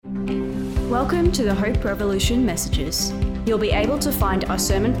Welcome to the Hope Revolution Messages. You'll be able to find our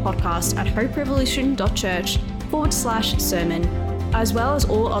sermon podcast at hoperevolution.church/sermon, as well as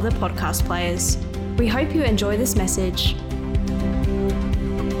all other podcast players. We hope you enjoy this message.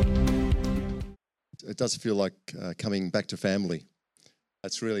 It does feel like coming back to family.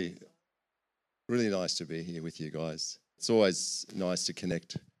 It's really nice to be here with you guys. It's always nice to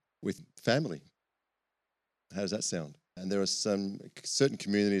connect with family. How does that sound? And there are some certain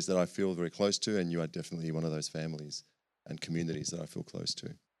communities that I feel very close to, and you are definitely one of those families and communities that I feel close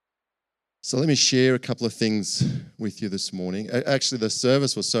to. So let me share a couple of things with you this morning. Actually, the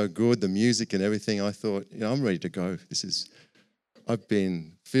service was so good, the music and everything, I thought, I'm ready to go. I've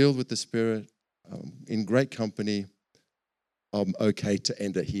been filled with the Spirit, in great company. I'm okay to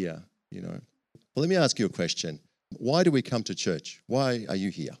end it here, Well, let me ask you a question. Why do we come to church? Why are you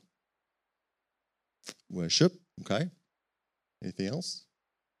here? Worship, okay. Anything else?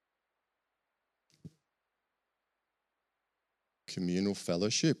 Communal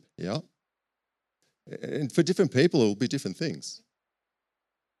fellowship, yeah. And for different people, it will be different things.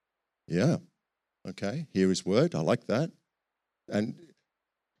 Yeah, okay. Hear His word, I like that. And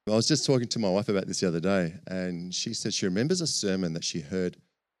I was just talking to my wife about this the other day, and she said she remembers a sermon that she heard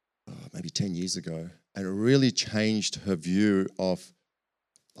maybe 10 years ago, and it really changed her view of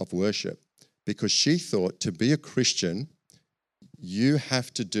worship, because she thought to be a Christian, you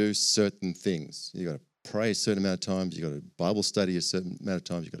have to do certain things. You got to pray a certain amount of times, you got to Bible study a certain amount of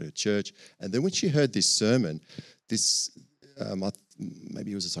times, you got to go to church. And then when she heard this sermon,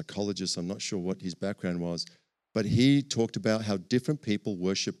 maybe he was a psychologist, I'm not sure what his background was, but he talked about how different people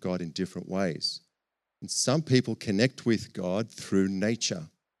worship God in different ways. And some people connect with God through nature.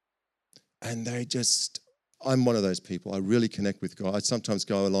 And I'm one of those people. I really connect with God. I sometimes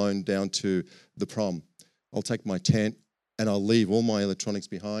go alone down to the prom. I'll take my tent and I'll leave all my electronics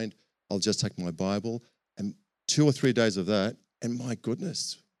behind. I'll just take my Bible, and 2 or 3 days of that, and my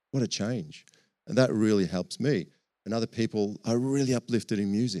goodness, what a change. And that really helps me. And other people are really uplifted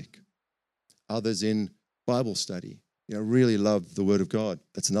in music. Others in Bible study, really love the Word of God.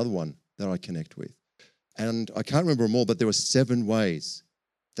 That's another one that I connect with. And I can't remember them all, but there were 7 ways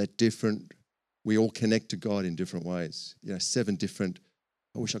that we all connect to God in different ways. 7 different,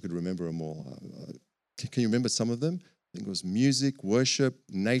 I wish I could remember them all. Can you remember some of them? I think it was music, worship,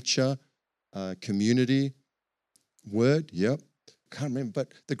 nature, community, word, yep. Can't remember,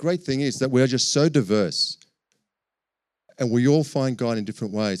 but the great thing is that we are just so diverse and we all find God in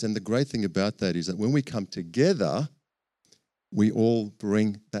different ways. And the great thing about that is that when we come together, we all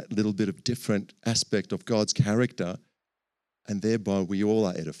bring that little bit of different aspect of God's character, and thereby we all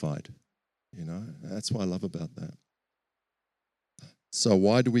are edified. That's what I love about that. So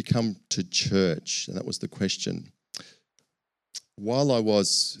why do we come to church? And that was the question. While I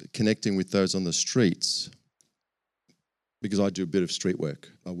was connecting with those on the streets, because I do a bit of street work,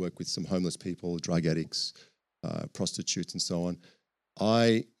 I work with some homeless people, drug addicts, prostitutes and so on,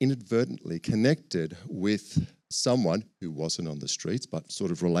 I inadvertently connected with someone who wasn't on the streets but sort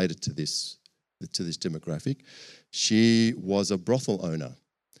of related to this demographic. She was a brothel owner,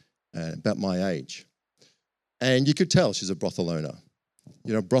 about my age. And you could tell she's a brothel owner.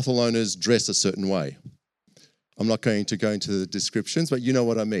 Brothel owners dress a certain way. I'm not going to go into the descriptions, but you know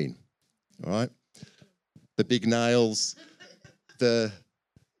what I mean, all right? The big nails, the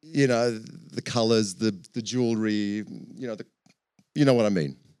colours, the jewellery, you know what I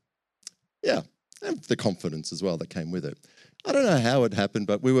mean. Yeah, and the confidence as well that came with it. I don't know how it happened,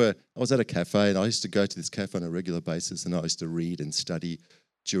 but I was at a cafe, and I used to go to this cafe on a regular basis, and I used to read and study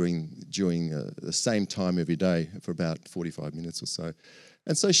during the same time every day for about 45 minutes or so.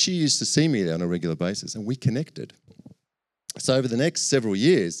 And so she used to see me there on a regular basis, and we connected. So over the next several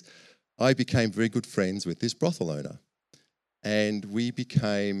years, I became very good friends with this brothel owner. And we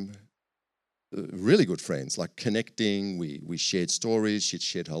became really good friends, like connecting. We shared stories. She'd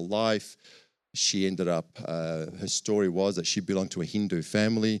shared her life. She ended up, her story was that she belonged to a Hindu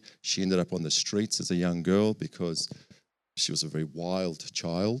family. She ended up on the streets as a young girl because she was a very wild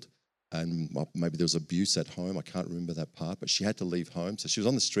child. And maybe there was abuse at home. I can't remember that part, but she had to leave home. So she was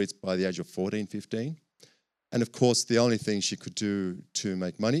on the streets by the age of 14, 15. And of course, the only thing she could do to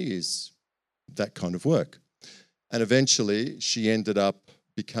make money is that kind of work. And eventually, she ended up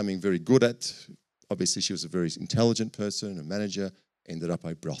becoming very good at, obviously she was a very intelligent person, a manager, ended up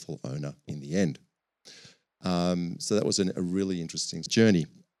a brothel owner in the end. So that was a really interesting journey.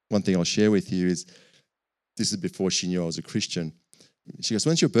 One thing I'll share with you is, this is before she knew I was a Christian. She goes,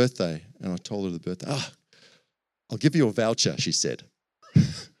 "When's your birthday?" And I told her the birthday. I'll give you a voucher, she said.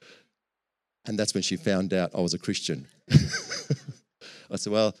 And that's when she found out I was a Christian. I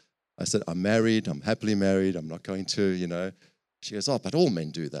said, well, I said, I'm married, I'm happily married, I'm not going to, She goes, oh, but all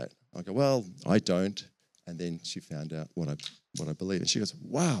men do that. I go, well, I don't. And then she found out what I believe. And she goes,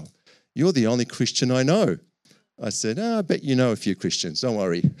 wow, you're the only Christian I know. I said, I bet you know a few Christians, don't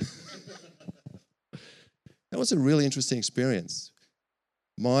worry. That was a really interesting experience.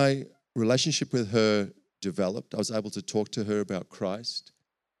 My relationship with her developed. I was able to talk to her about Christ,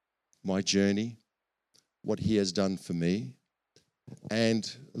 my journey, what he has done for me. And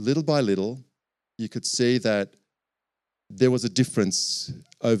little by little, you could see that there was a difference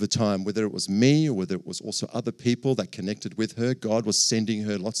over time, whether it was me or whether it was also other people that connected with her. God was sending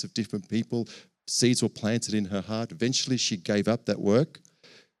her lots of different people. Seeds were planted in her heart. Eventually, she gave up that work.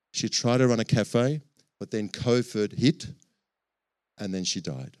 She tried to run a cafe, but then COVID hit, and then she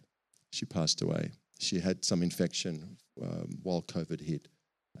died. She passed away. She had some infection while COVID hit,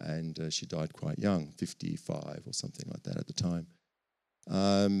 and she died quite young, 55 or something like that at the time.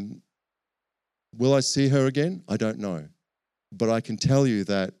 Will I see her again? I don't know. But I can tell you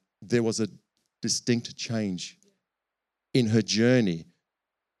that there was a distinct change in her journey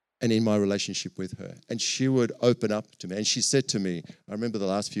and in my relationship with her. And she would open up to me. And she said to me, I remember the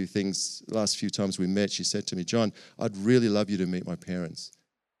last few times we met, she said to me, John, I'd really love you to meet my parents.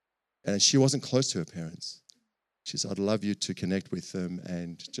 And she wasn't close to her parents. She said, I'd love you to connect with them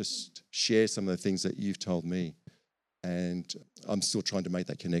and just share some of the things that you've told me. And I'm still trying to make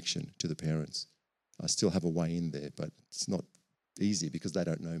that connection to the parents. I still have a way in there, but it's not easy because they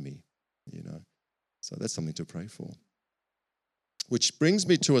don't know me, So that's something to pray for. Which brings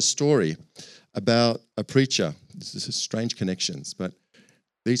me to a story about a preacher. This is strange connections, but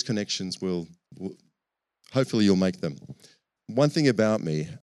these connections will hopefully you'll make them. One thing about me,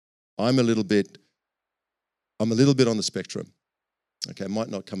 I'm a little bit on the spectrum. Okay, it might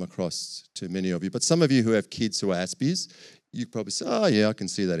not come across to many of you, but some of you who have kids who are Aspies, you probably say, oh yeah, I can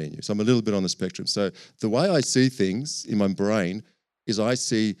see that in you. So I'm a little bit on the spectrum. So the way I see things in my brain is I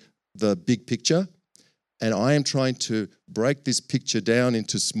see the big picture, and I am trying to break this picture down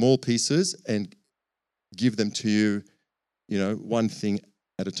into small pieces and give them to you, one thing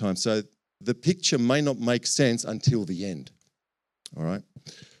at a time. So the picture may not make sense until the end, all right?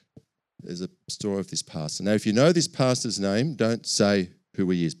 There's a story of this pastor. Now, if you know this pastor's name, don't say who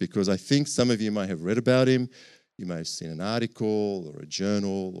he is, because I think some of you may have read about him. You may have seen an article or a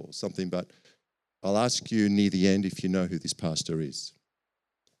journal or something, but I'll ask you near the end if you know who this pastor is.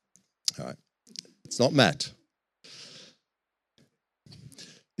 All right. It's not Matt.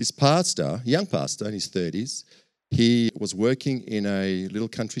 This pastor, young pastor in his 30s, he was working in a little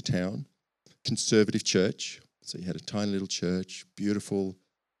country town, conservative church. So he had a tiny little church, beautiful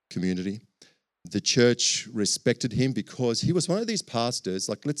community. The church respected him because he was one of these pastors,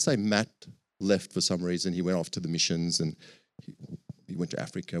 like let's say Matt left for some reason, he went off to the missions and he went to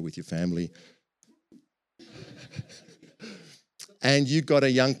Africa with your family. And you got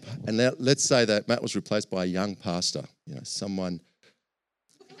let's say that Matt was replaced by a young pastor, someone.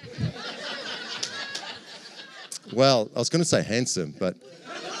 Well, I was going to say handsome, but.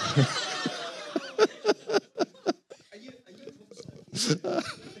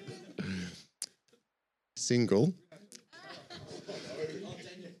 Single.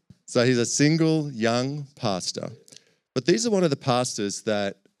 So he's a single young pastor. But these are one of the pastors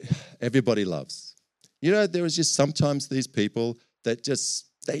that everybody loves. There is just sometimes these people that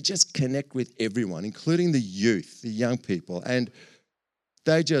they just connect with everyone, including the youth, the young people, and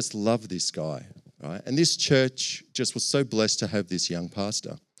they just love this guy, right? And this church just was so blessed to have this young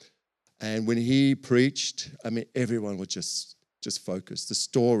pastor. And when he preached, everyone was just focused. The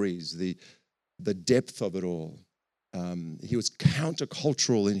stories, the depth of it all. He was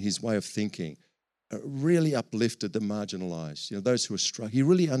countercultural in his way of thinking. Really uplifted the marginalized, those who were struck. He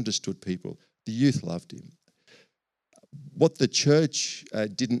really understood people. The youth loved him. What the church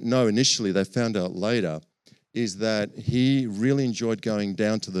didn't know initially, they found out later, is that he really enjoyed going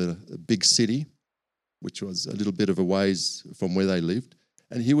down to the big city, which was a little bit of a ways from where they lived.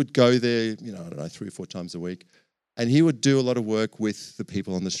 And he would go there, 3 or 4 times a week. And he would do a lot of work with the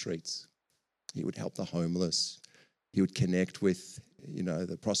people on the streets. He would help the homeless. He would connect with,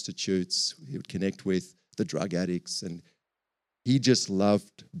 the prostitutes. He would connect with the drug addicts. And he just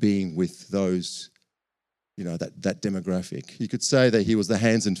loved being with those, that demographic. You could say that he was the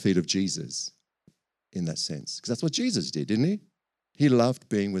hands and feet of Jesus in that sense, because that's what Jesus did, didn't he? He loved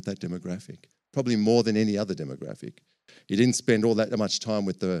being with that demographic, probably more than any other demographic. He didn't spend all that much time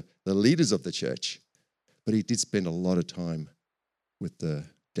with the leaders of the church, but he did spend a lot of time with the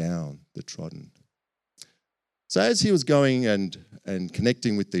trodden. So as he was going and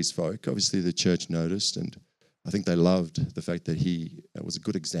connecting with these folk, obviously the church noticed, and I think they loved the fact that he was a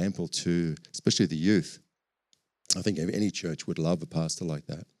good example to, especially the youth. I think any church would love a pastor like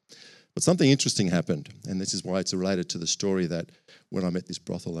that. But something interesting happened, and this is why it's related to the story that when I met this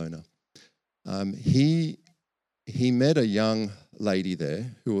brothel owner, he met a young lady there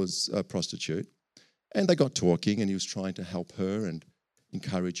who was a prostitute, and they got talking, and he was trying to help her and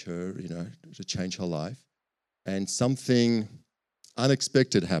encourage her, to change her life. And something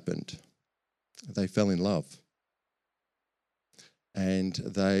unexpected happened. They fell in love. And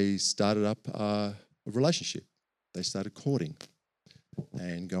they started up a relationship. They started courting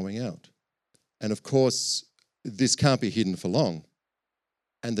and going out. And of course, this can't be hidden for long.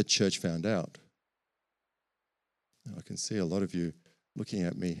 And the church found out. Now, I can see a lot of you looking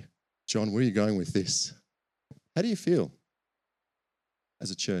at me. John, where are you going with this? How do you feel as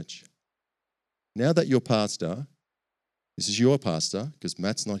a church? Now that your pastor, this is your pastor, because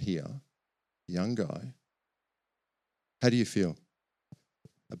Matt's not here, young guy, how do you feel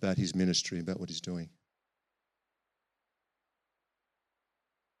about his ministry, about what he's doing?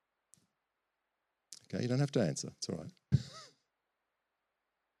 Okay, you don't have to answer. It's all right.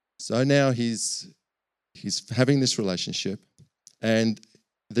 So now he's having this relationship, and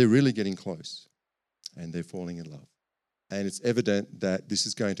they're really getting close, and they're falling in love. And it's evident that this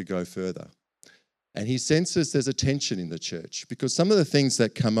is going to go further. And he senses there's a tension in the church, because some of the things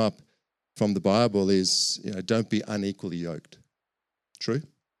that come up from the Bible is, don't be unequally yoked. True?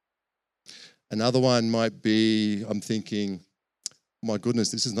 Another one might be, I'm thinking, my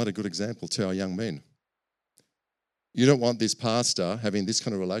goodness, this is not a good example to our young men. You don't want this pastor having this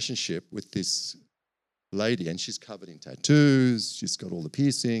kind of relationship with this lady, and she's covered in tattoos, she's got all the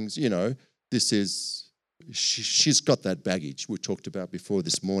piercings, she's got that baggage we talked about before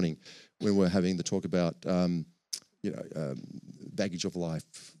this morning when we're having the talk about, baggage of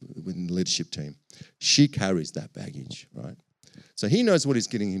life within the leadership team. She carries that baggage, right? So he knows what he's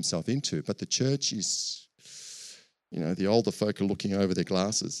getting himself into, but the church is, the older folk are looking over their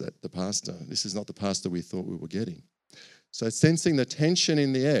glasses at the pastor. This is not the pastor we thought we were getting. So sensing the tension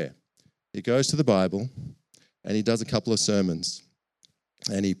in the air, he goes to the Bible and he does a couple of sermons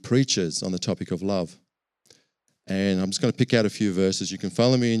and he preaches on the topic of love. And I'm just going to pick out a few verses. You can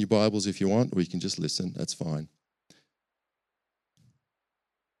follow me in your Bibles if you want, or you can just listen. That's fine.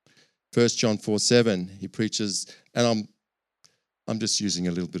 1 John 4:7, he preaches, and I'm just using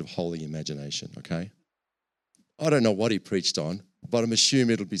a little bit of holy imagination, okay? I don't know what he preached on, but I'm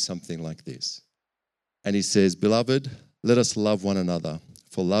assuming it'll be something like this. And he says, "Beloved, let us love one another,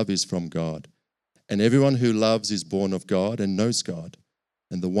 for love is from God. And everyone who loves is born of God and knows God.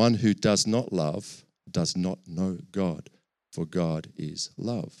 And the one who does not love does not know God, for God is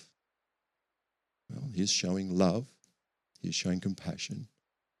love." Well, he's showing love. He's showing compassion.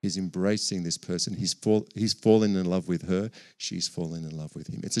 He's embracing this person. He's fallen in love with her. She's fallen in love with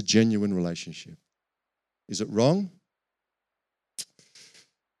him. It's a genuine relationship. Is it wrong?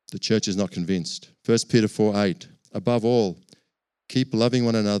 The church is not convinced. 1 Peter 4:8, above all, keep loving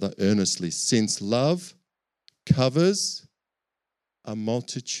one another earnestly, since love covers a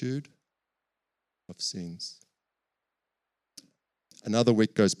multitude of sins. Another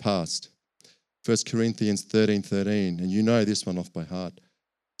week goes past. 1 Corinthians 13:13, and you know this one off by heart.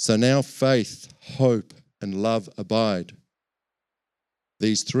 So now faith, hope, and love abide.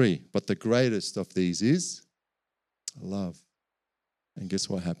 These three, but the greatest of these is love. And guess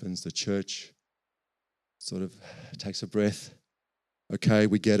what happens? The church sort of takes a breath. Okay,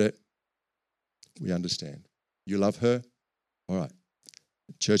 we get it. We understand. You love her? All right.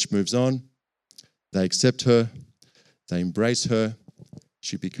 The church moves on. They accept her. They embrace her.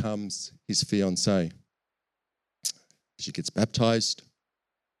 She becomes his fiancée. She gets baptized.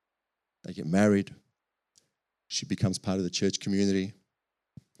 They get married. She becomes part of the church community.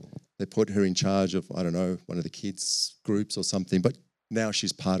 They put her in charge of, one of the kids' groups or something, but now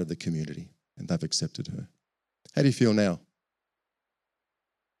she's part of the community and they've accepted her. How do you feel now?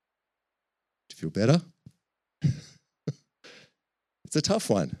 Do you feel better? It's a tough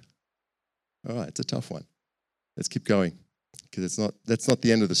one. All right, it's a tough one. Let's keep going, because that's not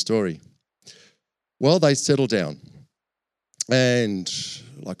the end of the story. Well, they settle down. And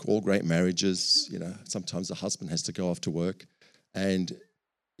like all great marriages, sometimes the husband has to go off to work. And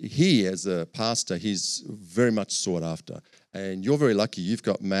he, as a pastor, he's very much sought after. And you're very lucky you've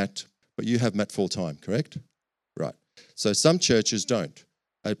got Matt, but you have Matt full-time, correct? Right. So some churches don't.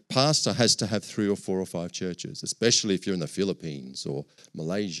 A pastor has to have 3 or 4 or 5 churches, especially if you're in the Philippines or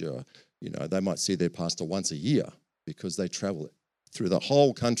Malaysia. They might see their pastor once a year because they travel through the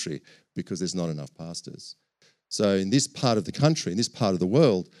whole country because there's not enough pastors. So in this part of the country, in this part of the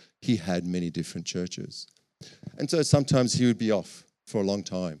world, he had many different churches. And so sometimes he would be off for a long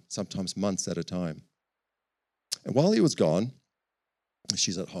time, sometimes months at a time. And while he was gone,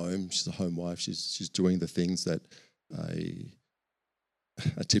 she's at home, she's a home wife, she's doing the things that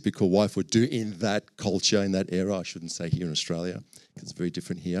a typical wife would do in that culture, in that era. I shouldn't say here in Australia, because it's very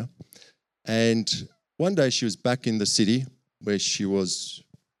different here. And one day she was back in the city where she was,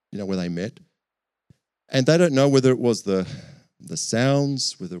 where they met. And they don't know whether it was the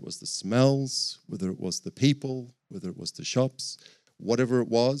sounds, whether it was the smells, whether it was the people, whether it was the shops, whatever it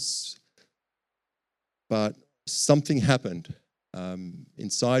was. But something happened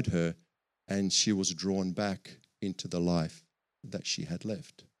inside her, and she was drawn back into the life that she had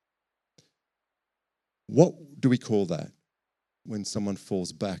left. What do we call that when someone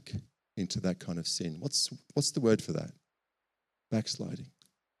falls back into that kind of sin? What's the word for that? Backsliding.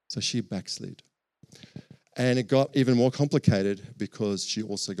 So she backslid. And it got even more complicated because she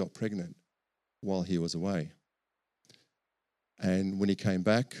also got pregnant while he was away. And when he came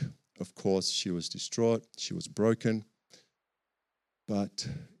back, of course, she was distraught, she was broken. But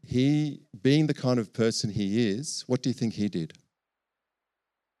he, being the kind of person he is, what do you think he did?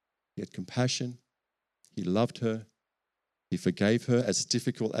 He had compassion, he loved her, he forgave her, as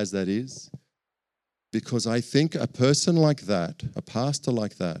difficult as that is. Because I think a person like that, a pastor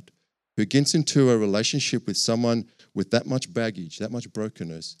like that, who gets into a relationship with someone with that much baggage, that much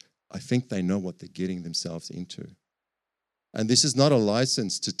brokenness, I think they know what they're getting themselves into. And this is not a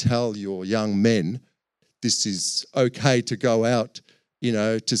license to tell your young men this is okay to go out,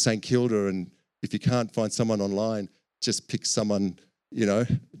 to St. Kilda, and if you can't find someone online, just pick someone,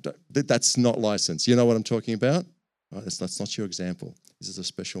 that's not licensed. You know what I'm talking about? Right, that's not your example. This is a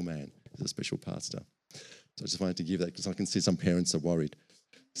special man. This is a special pastor. So I just wanted to give that because I can see some parents are worried,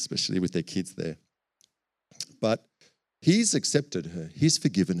 especially with their kids there. But he's accepted her. He's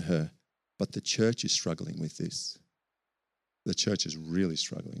forgiven her. But the church is struggling with this. The church is really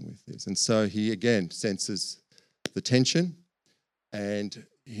struggling with this. And so he, again, senses the tension and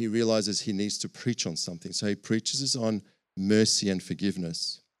he realizes he needs to preach on something. So he preaches on mercy and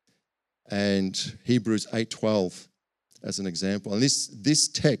forgiveness. And Hebrews 8:12 as an example. And this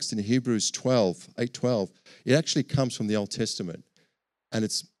text in Hebrews 8:12, it actually comes from the Old Testament. And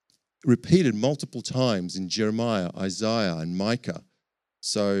it's repeated multiple times in Jeremiah, Isaiah, and Micah.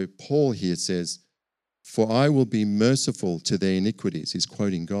 So Paul here says, "For I will be merciful to their iniquities," he's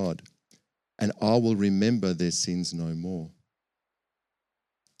quoting God, "and I will remember their sins no more."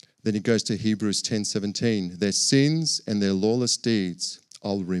 Then he goes to Hebrews 10:17, "Their sins and their lawless deeds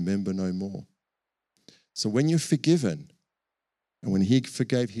I'll remember no more." So when you're forgiven, and when he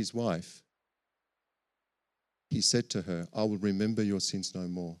forgave his wife, he said to her, "I will remember your sins no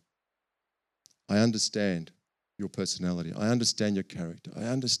more. I understand your personality. I understand your character. I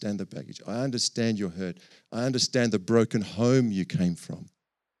understand the baggage. I understand your hurt. I understand the broken home you came from.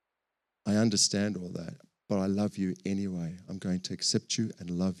 I understand all that, but I love you anyway. I'm going to accept you and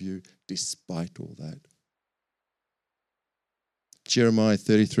love you despite all that." Jeremiah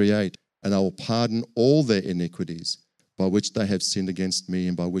 33:8, "And I will pardon all their iniquities by which they have sinned against me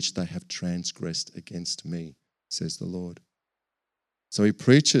and by which they have transgressed against me, says the Lord." So he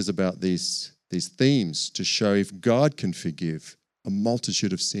preaches about these themes to show if God can forgive a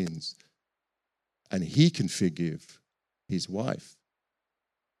multitude of sins and he can forgive his wife,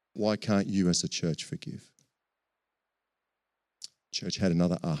 why can't you as a church forgive? Church had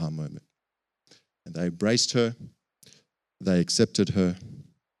another aha moment. And they embraced her, they accepted her,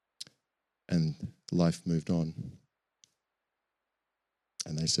 and life moved on.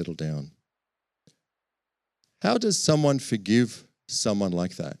 And they settled down. How does someone forgive someone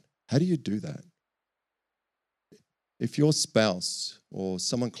like that? How do you do that? If your spouse or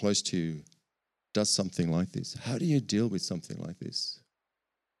someone close to you does something like this, how do you deal with something like this?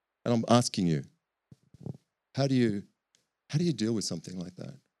 And I'm asking you, how do you deal with something like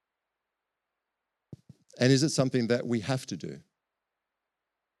that? And is it something that we have to do?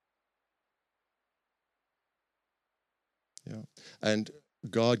 Yeah. And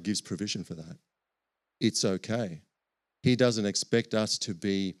God gives provision for that. It's okay. He doesn't expect us to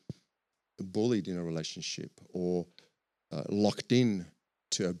be bullied in a relationship or locked in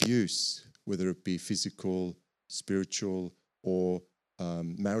to abuse, whether it be physical, spiritual, or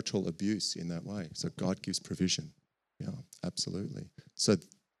marital abuse in that way. So God gives provision. Yeah, absolutely. So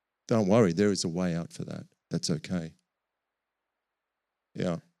don't worry, there is a way out for that. That's okay.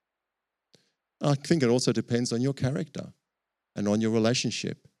 Yeah. I think it also depends on your character and on your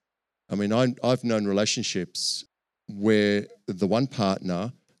relationship. I mean, I've known relationships where the one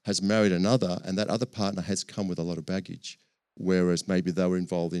partner has married another and that other partner has come with a lot of baggage. whereas maybe they were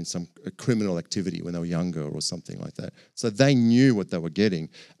involved in some criminal activity when they were younger or something like that. So they knew what they were getting.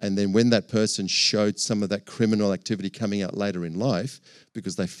 And then when that person showed some of that criminal activity coming out later in life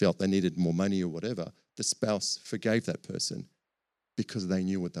because they felt they needed more money or whatever, the spouse forgave that person because they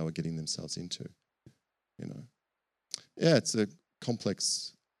knew what they were getting themselves into. You know, yeah, it's a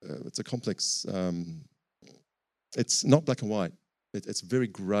complex. It's not black and white. It's very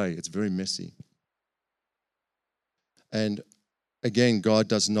grey. It's very messy. And again, God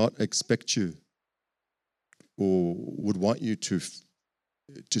does not expect you or would want you to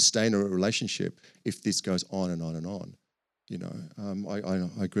stay in a relationship if this goes on and on and on. You know,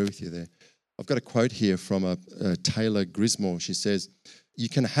 I agree with you there. I've got a quote here from a Taylor Grismore. She says, "You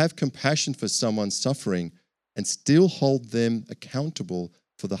can have compassion for someone suffering and still hold them accountable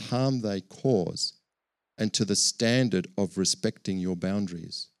for the harm they cause and to the standard of respecting your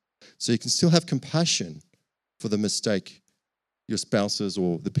boundaries." So you can still have compassion for the mistake your spouses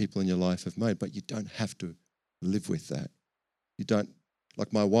or the people in your life have made, but you don't have to live with that. You don't,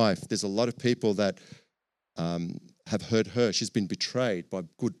 like my wife, there's a lot of people that have hurt her. She's been betrayed by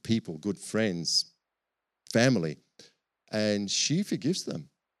good people, good friends, family, and she forgives them.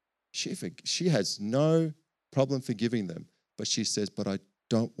 She has no problem forgiving them, but she says, but I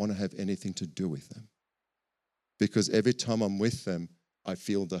don't want to have anything to do with them because every time I'm with them, I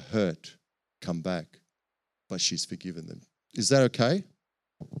feel the hurt come back, but she's forgiven them. Is that okay?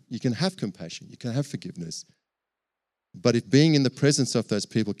 You can have compassion, you can have forgiveness, but if being in the presence of those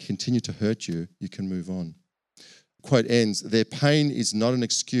people continue to hurt you, you can move on. Quote ends, "Their pain is not an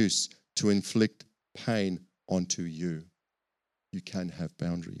excuse to inflict pain onto you." You can have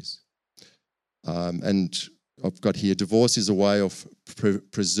boundaries. And I've got here, divorce is a way of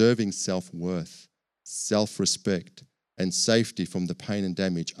preserving self-worth, self-respect, and safety from the pain and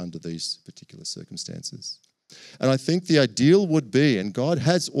damage under these particular circumstances. And I think the ideal would be, and God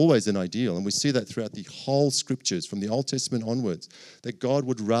has always an ideal, and we see that throughout the whole scriptures, from the Old Testament onwards, that God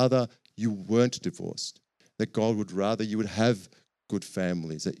would rather you weren't divorced, that God would rather you would have good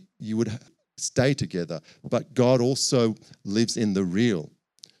families, that you would stay together. But God also lives in the real.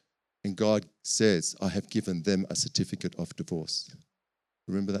 And God says, I have given them a certificate of divorce.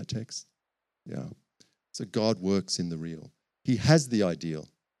 Remember that text? Yeah. So God works in the real. He has the ideal,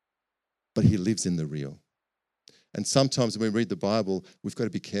 but he lives in the real. And sometimes when we read the Bible, we've got to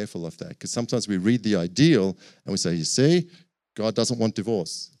be careful of that, because sometimes we read the ideal and we say, you see, God doesn't want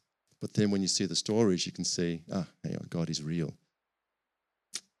divorce. But then when you see the stories, you can see, hang on, God is real.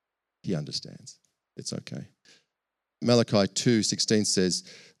 He understands. It's okay. Malachi 2:16 says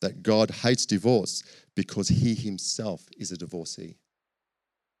that God hates divorce because he himself is a divorcee.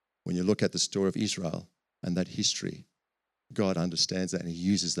 When you look at the story of Israel and that history, God understands that, and he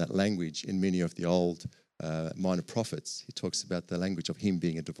uses that language in many of the old minor prophets. He talks about the language of him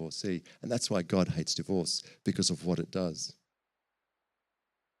being a divorcee, and that's why God hates divorce, because of what it does.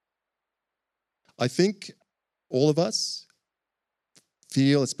 I think all of us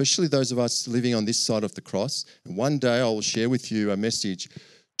feel, especially those of us living on this side of the cross, and one day I will share with you a message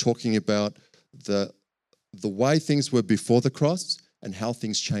talking about the way things were before the cross and how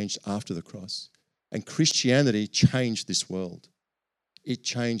things changed after the cross. And Christianity changed this world. It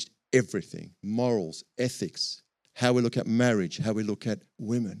changed everything: morals, ethics, how we look at marriage, how we look at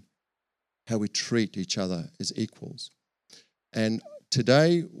women, how we treat each other as equals. And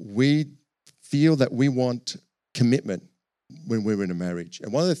today we feel that we want commitment when we're in a marriage.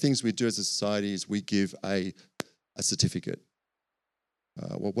 And one of the things we do as a society is we give a certificate.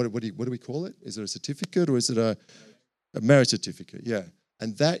 What do we call it? Is it a certificate, or is it a marriage certificate? Yeah.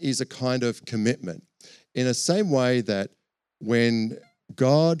 And that is a kind of commitment. In the same way that when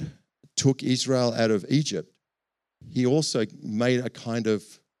God took Israel out of Egypt, he also made a kind of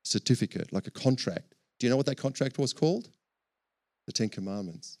certificate, like a contract. Do you know what that contract was called? The Ten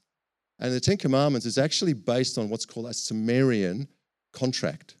Commandments. And the Ten Commandments is actually based on what's called a Sumerian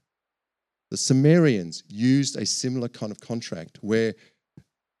contract. The Sumerians used a similar kind of contract where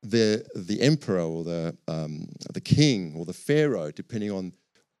the emperor or the king or the pharaoh, depending on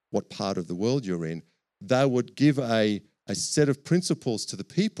what part of the world you're in, they would give a set of principles to the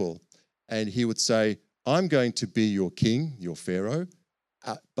people, and he would say, I'm going to be your king, your pharaoh,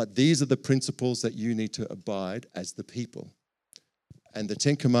 but these are the principles that you need to abide as the people. And the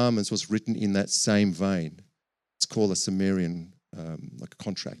Ten Commandments was written in that same vein. It's called a Sumerian, like a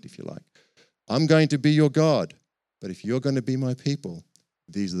contract, if you like. I'm going to be your God, but if you're going to be my people,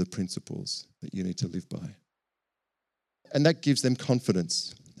 these are the principles that you need to live by. And that gives them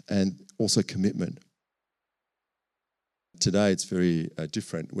confidence and also commitment. Today it's very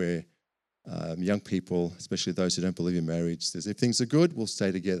different, where young people, especially those who don't believe in marriage, says if things are good, we'll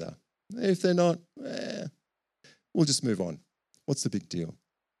stay together. If they're not, we'll just move on. What's the big deal?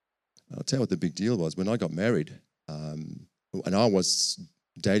 I'll tell you what the big deal was. When I got married, and I was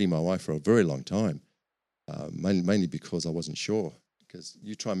dating my wife for a very long time, mainly because I wasn't sure, because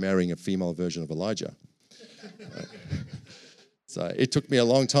you try marrying a female version of Elijah. Right? So it took me a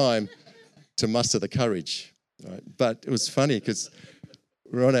long time to muster the courage. Right? But it was funny because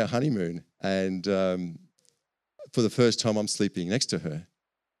we're on our honeymoon, and for the first time I'm sleeping next to her,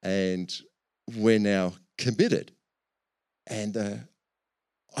 and we're now committed. And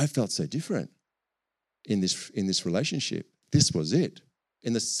I felt so different in this relationship. This was it.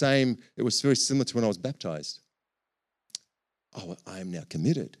 It was very similar to when I was baptized. Oh, I am now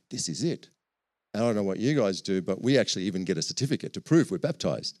committed. This is it. I don't know what you guys do, but we actually even get a certificate to prove we're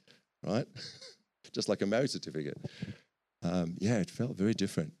baptized, right? Just like a marriage certificate. It felt very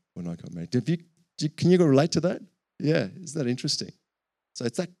different when I got married. Can you relate to that? Yeah, isn't that interesting? So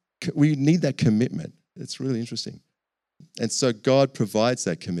it's that we need that commitment. It's really interesting. And so God provides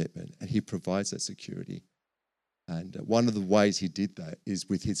that commitment, and he provides that security. And one of the ways he did that is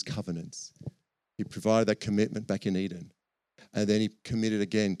with his covenants. He provided that commitment back in Eden. And then he committed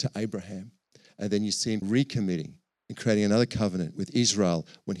again to Abraham. And then you see him recommitting and creating another covenant with Israel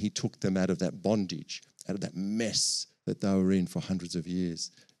when he took them out of that bondage, out of that mess that they were in for hundreds of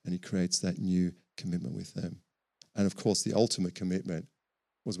years. And he creates that new commitment with them. And of course, the ultimate commitment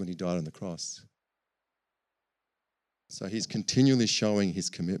was when he died on the cross. So he's continually showing his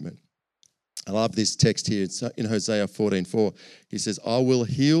commitment. I love this text here. It's in Hosea 14:4. He says, I will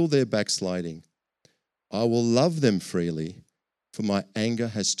heal their backsliding. I will love them freely, for my anger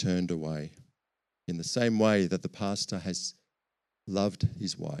has turned away. In the same way that the pastor has loved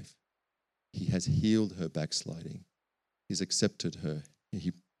his wife, he has healed her backsliding. He's accepted her.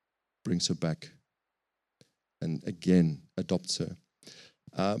 He brings her back and again adopts her.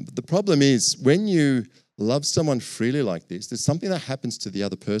 But the problem is when you love someone freely like this, there's something that happens to the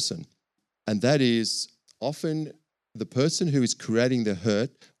other person. And that is often the person who is creating the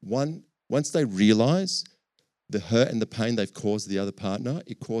hurt, once they realize the hurt and the pain they've caused the other partner,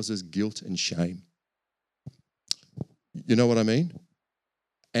 it causes guilt and shame. You know what I mean?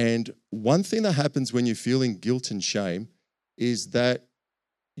 And one thing that happens when you're feeling guilt and shame is that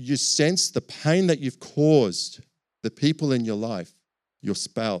you sense the pain that you've caused the people in your life, your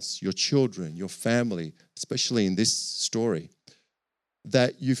spouse, your children, your family, especially in this story,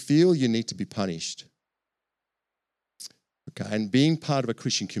 that you feel you need to be punished. Okay, and being part of a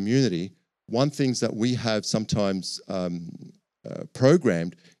Christian community, one thing that we have sometimes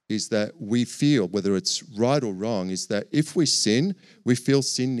programmed is that we feel, whether it's right or wrong, is that if we sin, we feel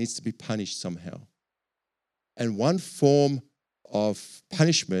sin needs to be punished somehow. And one form of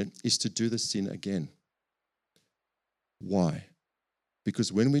punishment is to do the sin again. Why?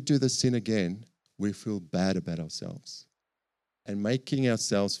 Because when we do the sin again, we feel bad about ourselves. And making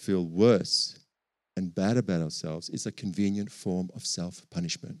ourselves feel worse and bad about ourselves is a convenient form of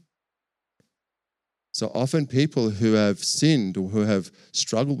self-punishment. So often people who have sinned or who have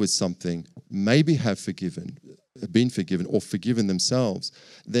struggled with something maybe have been forgiven or forgiven themselves,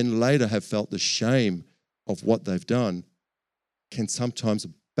 then later have felt the shame of what they've done, can sometimes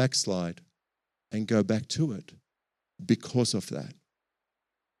backslide and go back to it because of that.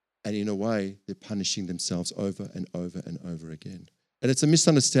 And in a way, they're punishing themselves over and over and over again. And it's a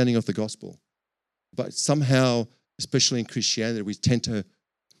misunderstanding of the gospel. But somehow, especially in Christianity,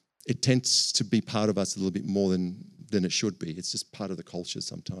 it tends to be part of us a little bit more than it should be. It's just part of the culture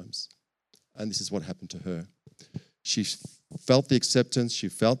sometimes. And this is what happened to her. She felt the acceptance, she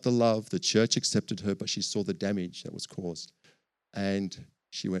felt the love, the church accepted her, but she saw the damage that was caused. And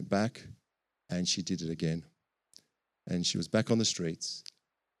she went back and she did it again. And she was back on the streets.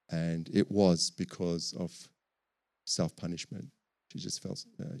 And it was because of self-punishment. She just felt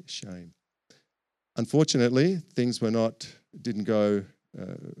shame. Unfortunately, things didn't go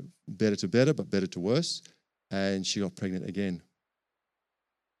better to better, but better to worse. And she got pregnant again.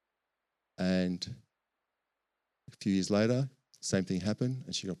 And a few years later, same thing happened,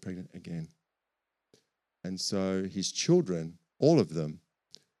 and she got pregnant again. And so his children, all of them,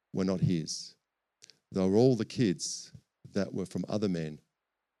 were not his. They were all the kids that were from other men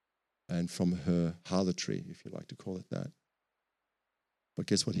and from her harlotry, if you like to call it that. But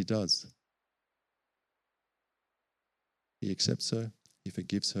guess what he does? He accepts her, he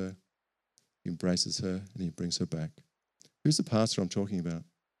forgives her, he embraces her, and he brings her back. Who's the pastor I'm talking about?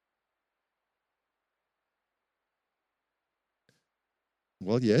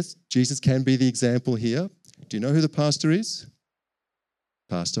 Well, yes, Jesus can be the example here. Do you know who the pastor is?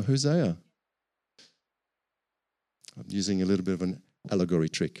 Pastor Hosea. I'm using a little bit of an allegory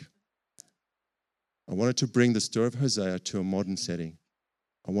trick. I wanted to bring the story of Hosea to a modern setting.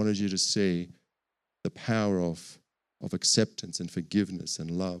 I wanted you to see the power of acceptance and forgiveness and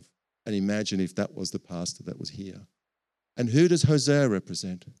love. And imagine if that was the pastor that was here. And who does Hosea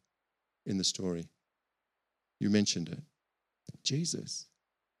represent in the story? You mentioned it. Jesus.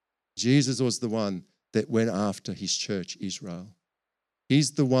 Jesus was the one that went after his church, Israel.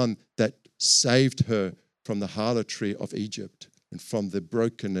 He's the one that saved her from the harlotry of Egypt and from the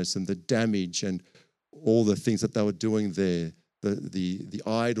brokenness and the damage and all the things that they were doing there, the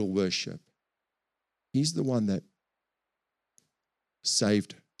idol worship. He's the one that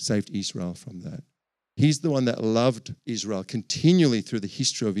saved Israel from that. He's the one that loved Israel continually through the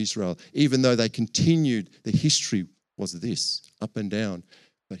history of Israel, even though they continued, the history was this, up and down.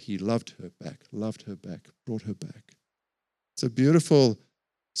 But he loved her back, brought her back. It's a beautiful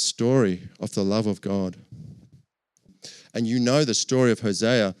story of the love of God. And you know the story of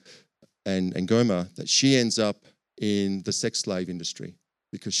Hosea and Gomer, that she ends up in the sex slave industry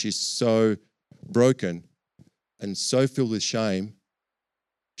because she's so broken and so filled with shame.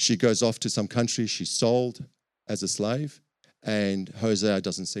 She goes off to some country, she's sold as a slave, and Hosea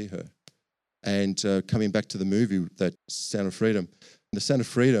doesn't see her. And coming back to the movie, that Sound of Freedom, the Sound of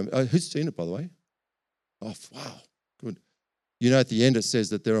Freedom, who's seen it, by the way? Oh, wow, good. You know, at the end it says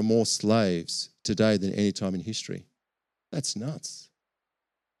that there are more slaves today than any time in history. That's nuts.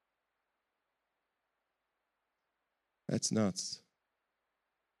 That's nuts.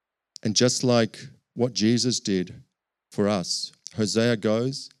 And just like what Jesus did for us, Hosea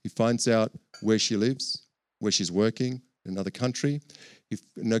goes, he finds out where she lives, where she's working in another country. He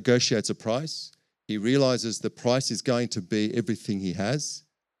negotiates a price. He realizes the price is going to be everything he has.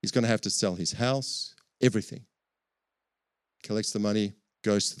 He's going to have to sell his house, everything. Collects the money,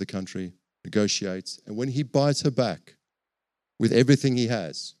 goes to the country, negotiates. And when he buys her back with everything he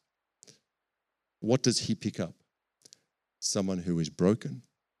has, what does he pick up? Someone who is broken,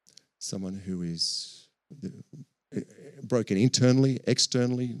 someone who is broken internally,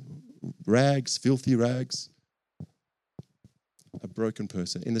 externally, rags, filthy rags. A broken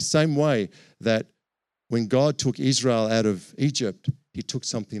person. In the same way that when God took Israel out of Egypt, he took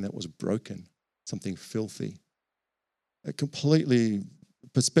something that was broken, something filthy.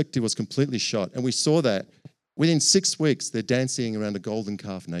 Perspective was completely shot. And we saw that within 6 weeks, they're dancing around a golden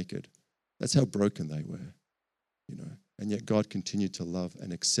calf naked. That's how broken they were, you know. And yet God continued to love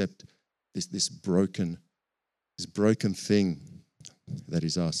and accept this broken thing that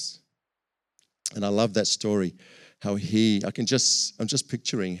is us. And I love that story, how I'm just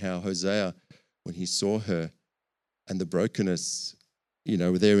picturing how Hosea, when he saw her and the brokenness, you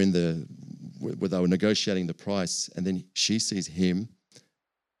know, there where they were negotiating the price, and then she sees him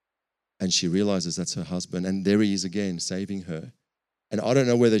and she realizes that's her husband, and there he is again, saving her. And I don't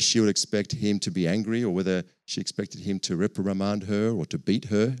know whether she would expect him to be angry or whether she expected him to reprimand her or to beat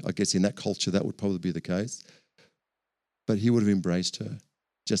her. I guess in that culture that would probably be the case. But he would have embraced her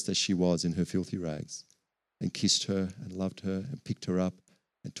just as she was in her filthy rags and kissed her and loved her and picked her up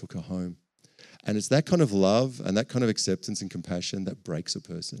and took her home. And it's that kind of love and that kind of acceptance and compassion that breaks a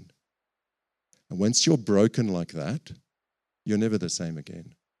person. And once you're broken like that, you're never the same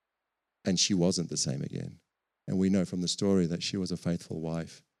again. And she wasn't the same again. And we know from the story that she was a faithful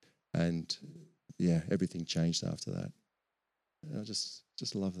wife. And yeah, everything changed after that. And I just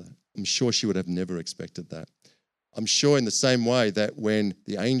love that. I'm sure she would have never expected that. I'm sure in the same way that when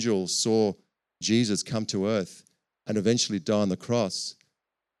the angels saw Jesus come to earth and eventually die on the cross,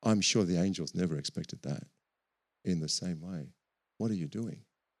 I'm sure the angels never expected that in the same way. What are you doing?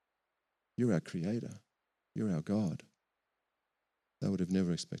 You're our creator. You're our God. They would have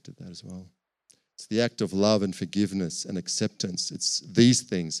never expected that as well. It's the act of love and forgiveness and acceptance. It's these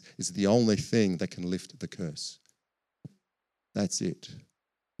things. It's the only thing that can lift the curse. That's it.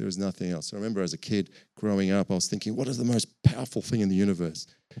 There is nothing else. I remember as a kid growing up, I was thinking, what is the most powerful thing in the universe?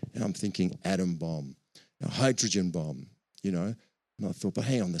 And I'm thinking atom bomb, hydrogen bomb, you know. And I thought, but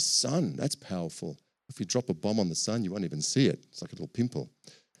hang on, the sun, that's powerful. If you drop a bomb on the sun, you won't even see it. It's like a little pimple.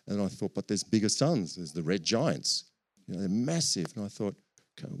 And I thought, but there's bigger suns. There's the red giants. You know, they're massive. And I thought,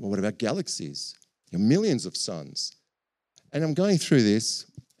 okay, well, what about galaxies? Millions of suns. And I'm going through this,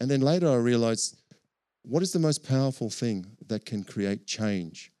 and then later I realized, what is the most powerful thing that can create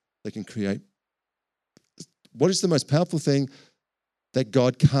change? What is the most powerful thing that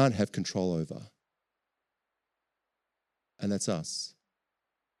God can't have control over? And that's us.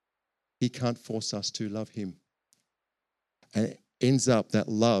 He can't force us to love him. And it ends up that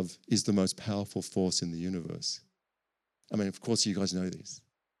love is the most powerful force in the universe. I mean, of course, you guys know this.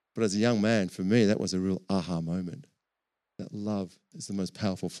 But as a young man, for me, that was a real aha moment. That love is the most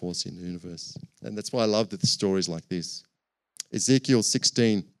powerful force in the universe. And that's why I love the stories like this. Ezekiel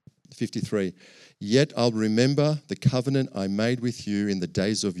 16:53. Yet I'll remember the covenant I made with you in the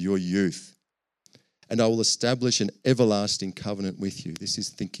days of your youth, and I will establish an everlasting covenant with you. This is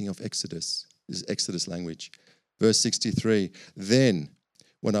thinking of Exodus. This is Exodus language. Verse 63. Then,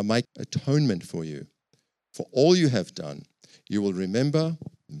 when I make atonement for you, for all you have done, you will remember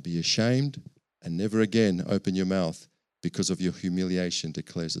and be ashamed and never again open your mouth because of your humiliation,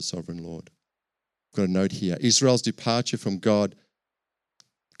 declares the sovereign Lord. I've got a note here. Israel's departure from God,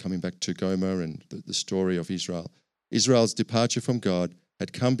 coming back to Gomer and the story of Israel. Israel's departure from God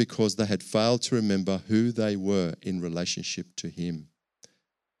had come because they had failed to remember who they were in relationship to him.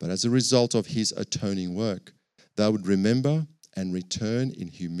 But as a result of his atoning work, they would remember and return in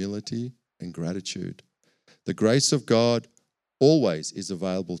humility and gratitude. The grace of God always is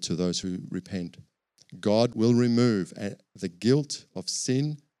available to those who repent. God will remove the guilt of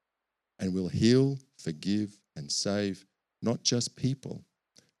sin and will heal, forgive, and save not just people,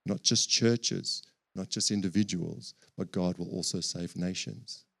 not just churches, not just individuals, but God will also save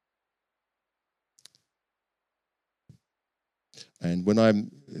nations. And when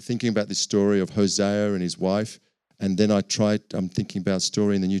I'm thinking about this story of Hosea and his wife, and then I'm thinking about a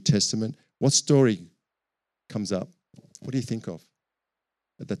story in the New Testament, what story comes up? What do you think of?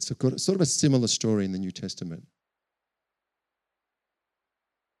 That's sort of a similar story in the New Testament.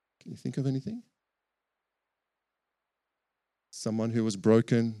 Can you think of anything? Someone who was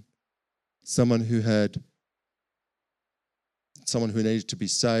broken, someone who needed to be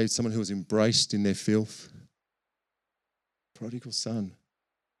saved, someone who was embraced in their filth. Prodigal son.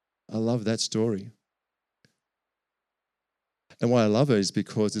 I love that story. And why I love it is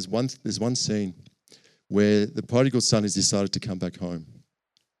because there's one scene where the prodigal son has decided to come back home,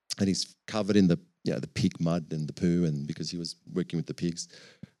 and he's covered in the pig mud and the poo, and because he was working with the pigs,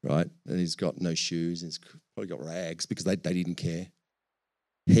 right? And he's got no shoes, and he's probably got rags because they didn't care.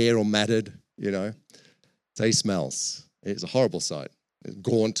 Hair all matted, So he smells. It's a horrible sight. It's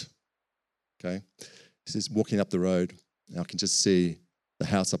gaunt. Okay, he's just walking up the road, and I can just see the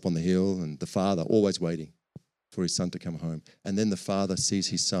house up on the hill and the father always waiting for his son to come home. And then the father sees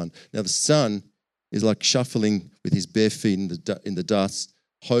his son. Now the son is like shuffling with his bare feet in the dust,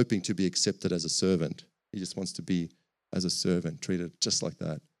 hoping to be accepted as a servant. He just wants to be as a servant, treated just like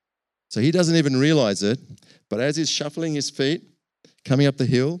that. So he doesn't even realize it, but as he's shuffling his feet, coming up the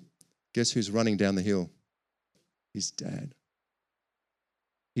hill, guess who's running down the hill? His dad.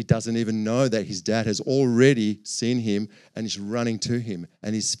 He doesn't even know that his dad has already seen him and is running to him,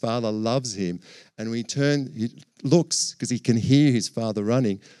 and his father loves him. And when he looks because he can hear his father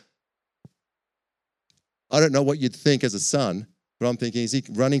running. I don't know what you'd think as a son, but I'm thinking, is he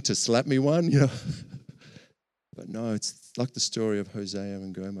running to slap me one? But no, it's like the story of Hosea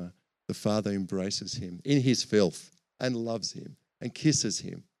and Gomer. The father embraces him in his filth and loves him and kisses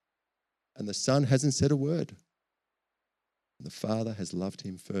him. And the son hasn't said a word. The father has loved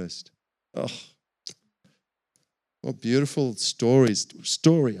him first. Oh, what beautiful stories,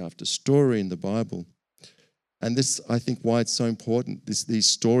 story after story in the Bible. And this, I think, why it's so important, these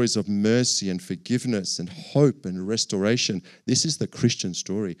stories of mercy and forgiveness and hope and restoration. This is the Christian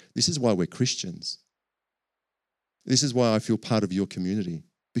story. This is why we're Christians. This is why I feel part of your community,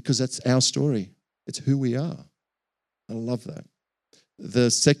 because that's our story. It's who we are. I love that. The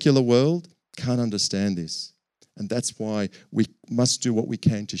secular world can't understand this. And that's why we must do what we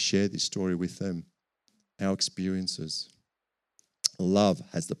can to share this story with them, our experiences. Love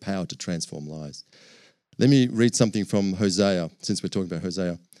has the power to transform lives. Let me read something from Hosea, since we're talking about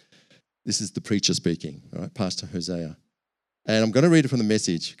Hosea. This is the preacher speaking, all right, Pastor Hosea. And I'm going to read it from the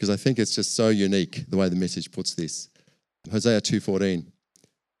Message because I think it's just so unique the way the Message puts this. Hosea 2:14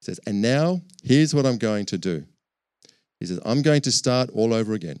 says, and now here's what I'm going to do. He says, I'm going to start all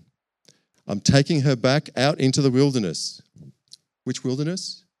over again. I'm taking her back out into the wilderness. Which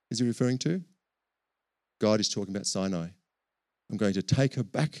wilderness is he referring to? God is talking about Sinai. I'm going to take her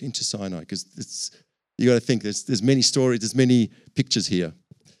back into Sinai because you got to think there's many stories, there's many pictures here.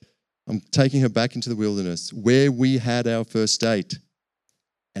 I'm taking her back into the wilderness where we had our first date,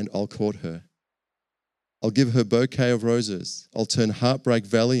 and I'll court her. I'll give her a bouquet of roses. I'll turn Heartbreak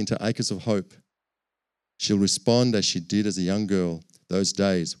Valley into acres of hope. She'll respond as she did as a young girl those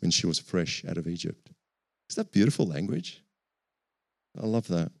days when she was fresh out of Egypt. Is that beautiful language? I love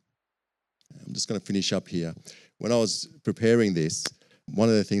that. I'm just going to finish up here. When I was preparing this, one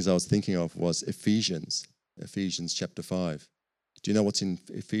of the things I was thinking of was Ephesians chapter 5. Do you know what's in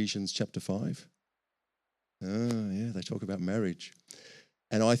Ephesians chapter 5? Oh, yeah, they talk about marriage.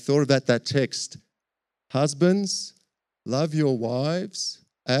 And I thought about that text. Husbands, Love your wives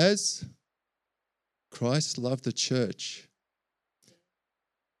as Christ loved the church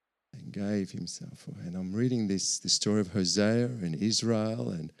and gave himself for her. And I'm reading this story of Hosea and Israel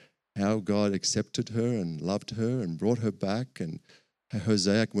and how God accepted her and loved her and brought her back, and how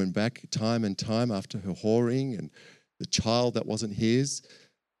Hosea went back time and time after her whoring and the child that wasn't his.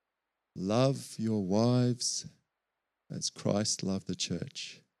 Love your wives as Christ loved the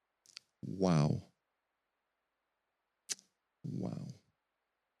church. Wow. Wow.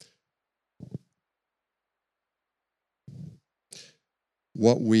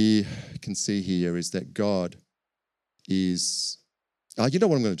 What we can see here is that God is... you know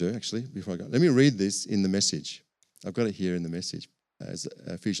what I'm going to do, actually, before I go? Let me read this in the Message. I've got it here in the Message, as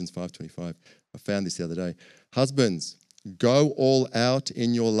Ephesians 5:25. I found this the other day. Husbands, go all out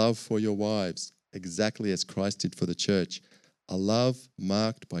in your love for your wives, exactly as Christ did for the church. A love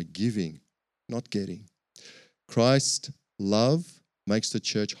marked by giving, not getting. Christ's love makes the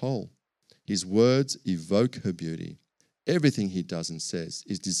church whole. His words evoke her beauty. Everything he does and says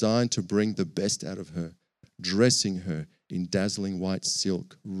is designed to bring the best out of her, dressing her in dazzling white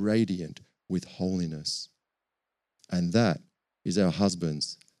silk, radiant with holiness. And that is how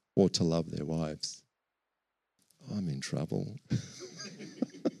husbands ought to love their wives. I'm in trouble.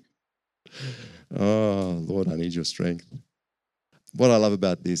 Oh, Lord, I need your strength. What I love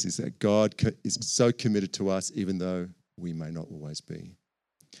about this is that God is so committed to us, even though we may not always be.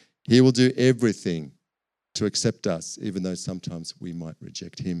 He will do everything to accept us, even though sometimes we might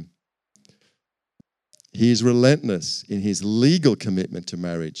reject him. He is relentless in his legal commitment to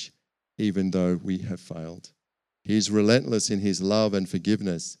marriage, even though we have failed. He is relentless in his love and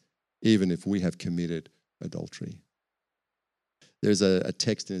forgiveness, even if we have committed adultery. There's a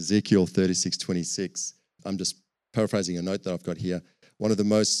text in Ezekiel 36:26. I'm just paraphrasing a note that I've got here. One of the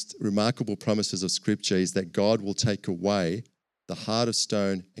most remarkable promises of Scripture is that God will take away the heart of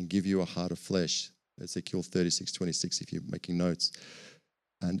stone and give you a heart of flesh. Ezekiel 36:26, if you're making notes.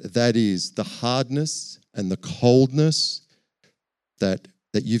 And that is the hardness and the coldness that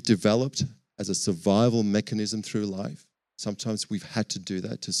you've developed as a survival mechanism through life. Sometimes we've had to do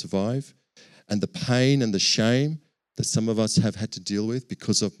that to survive. And the pain and the shame that some of us have had to deal with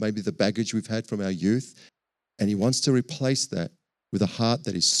because of maybe the baggage we've had from our youth. And he wants to replace that with a heart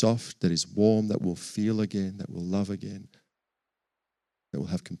that is soft, that is warm, that will feel again, that will love again, that will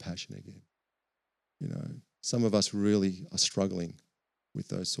have compassion again. You know, some of us really are struggling with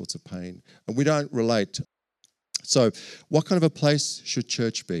those sorts of pain, and we don't relate. So what kind of a place should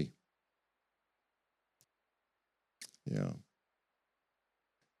church be? Yeah.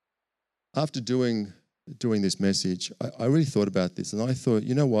 After doing this message, I really thought about this, and I thought,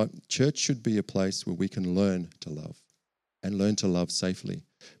 you know what? Church should be a place where we can learn to love and learn to love safely,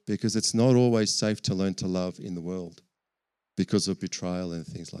 because it's not always safe to learn to love in the world because of betrayal and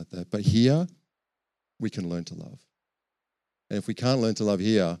things like that. But here, we can learn to love. And if we can't learn to love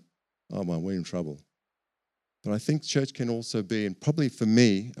here, oh man, we're in trouble. But I think church can also be, and probably for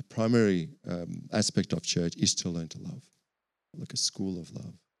me, a primary aspect of church is to learn to love, like a school of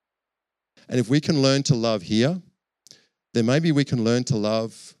love. And if we can learn to love here, then maybe we can learn to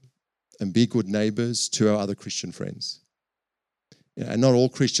love and be good neighbors to our other Christian friends. You know, and not all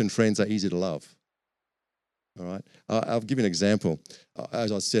Christian friends are easy to love. All right? I'll give you an example.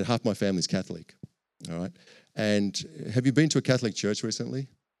 As I said, half my family's Catholic. All right? And have you been to a Catholic church recently?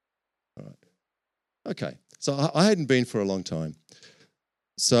 All right. Okay. So I hadn't been for a long time.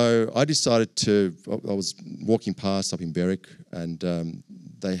 So I decided to, I was walking past up in Berwick, and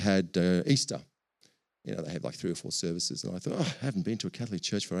they had Easter. You know, they had like 3 or 4 services. And I thought, I haven't been to a Catholic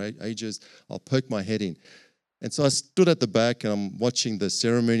church for ages. I'll poke my head in. And so I stood at the back and I'm watching the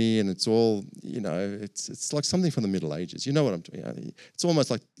ceremony, and it's all, you know, it's like something from the Middle Ages. You know what I'm doing? It's almost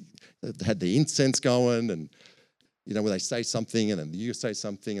like they had the incense going, and, you know, where they say something and then you say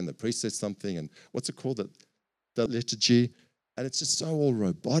something and the priest says something, and what's it called? The liturgy. And it's just so all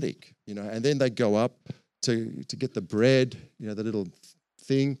robotic, you know. And then they go up to get the bread, you know, the little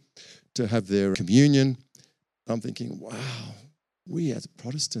thing, to have their communion. I'm thinking, wow, we as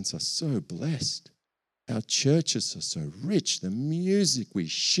Protestants are so blessed. Our churches are so rich. The music, we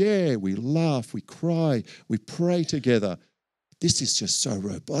share, we laugh, we cry, we pray together. This is just so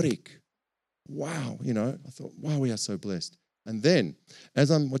robotic. Wow, you know, I thought, wow, we are so blessed. And then,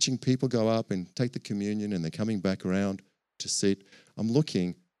 as I'm watching people go up and take the communion and they're coming back around to sit, I'm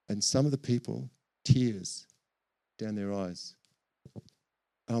looking, and some of the people, tears down their eyes.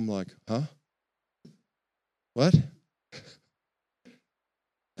 I'm like, huh? What?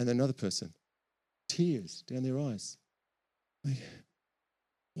 And another person, tears down their eyes. Like,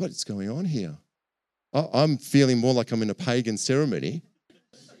 what is going on here? I'm feeling more like I'm in a pagan ceremony.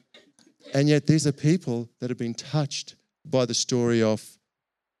 And yet these are people that have been touched by the story of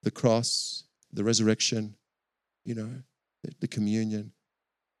the cross, the resurrection, the communion,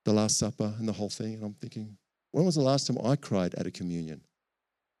 the Last Supper and the whole thing. And I'm thinking, when was the last time I cried at a communion?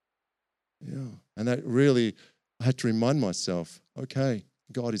 Yeah. And that really, I had to remind myself, okay,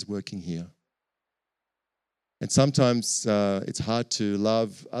 God is working here. And sometimes it's hard to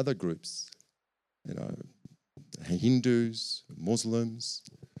love other groups, Hindus, Muslims.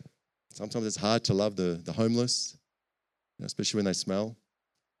 Sometimes it's hard to love the homeless, especially when they smell,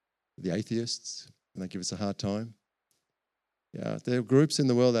 the atheists, and they give us a hard time. Yeah, there are groups in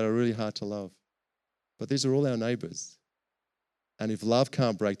the world that are really hard to love. But these are all our neighbours. And if love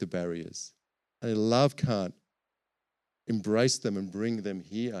can't break the barriers, and if love can't embrace them and bring them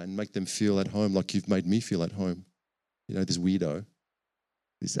here and make them feel at home like you've made me feel at home, this weirdo,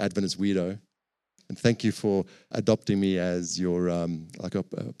 this Adventist weirdo. And thank you for adopting me as your, like a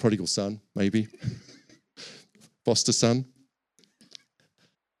prodigal son, maybe, foster son.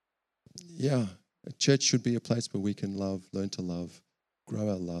 Yeah, a church should be a place where we can love, learn to love, grow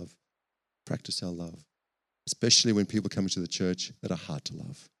our love, practice our love, especially when people come into the church that are hard to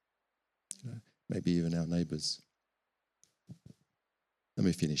love, maybe even our neighbours. Let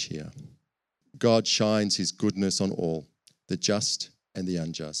me finish here. God shines his goodness on all, the just and the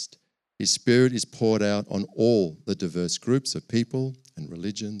unjust. His Spirit is poured out on all the diverse groups of people and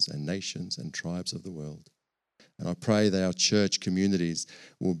religions and nations and tribes of the world. And I pray that our church communities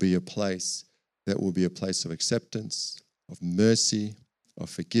will be a place of acceptance, of mercy, of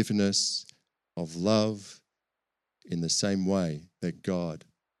forgiveness, of love, in the same way that God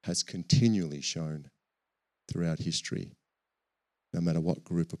has continually shown throughout history, no matter what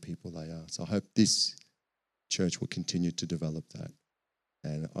group of people they are. So I hope this church will continue to develop that.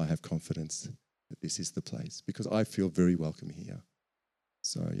 And I have confidence that this is the place because I feel very welcome here.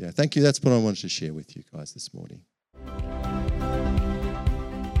 So yeah, thank you. That's what I wanted to share with you guys this morning.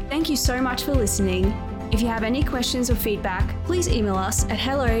 Thank you so much for listening. If you have any questions or feedback, please email us at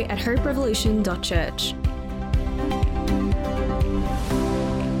hello@hoperevolution.church.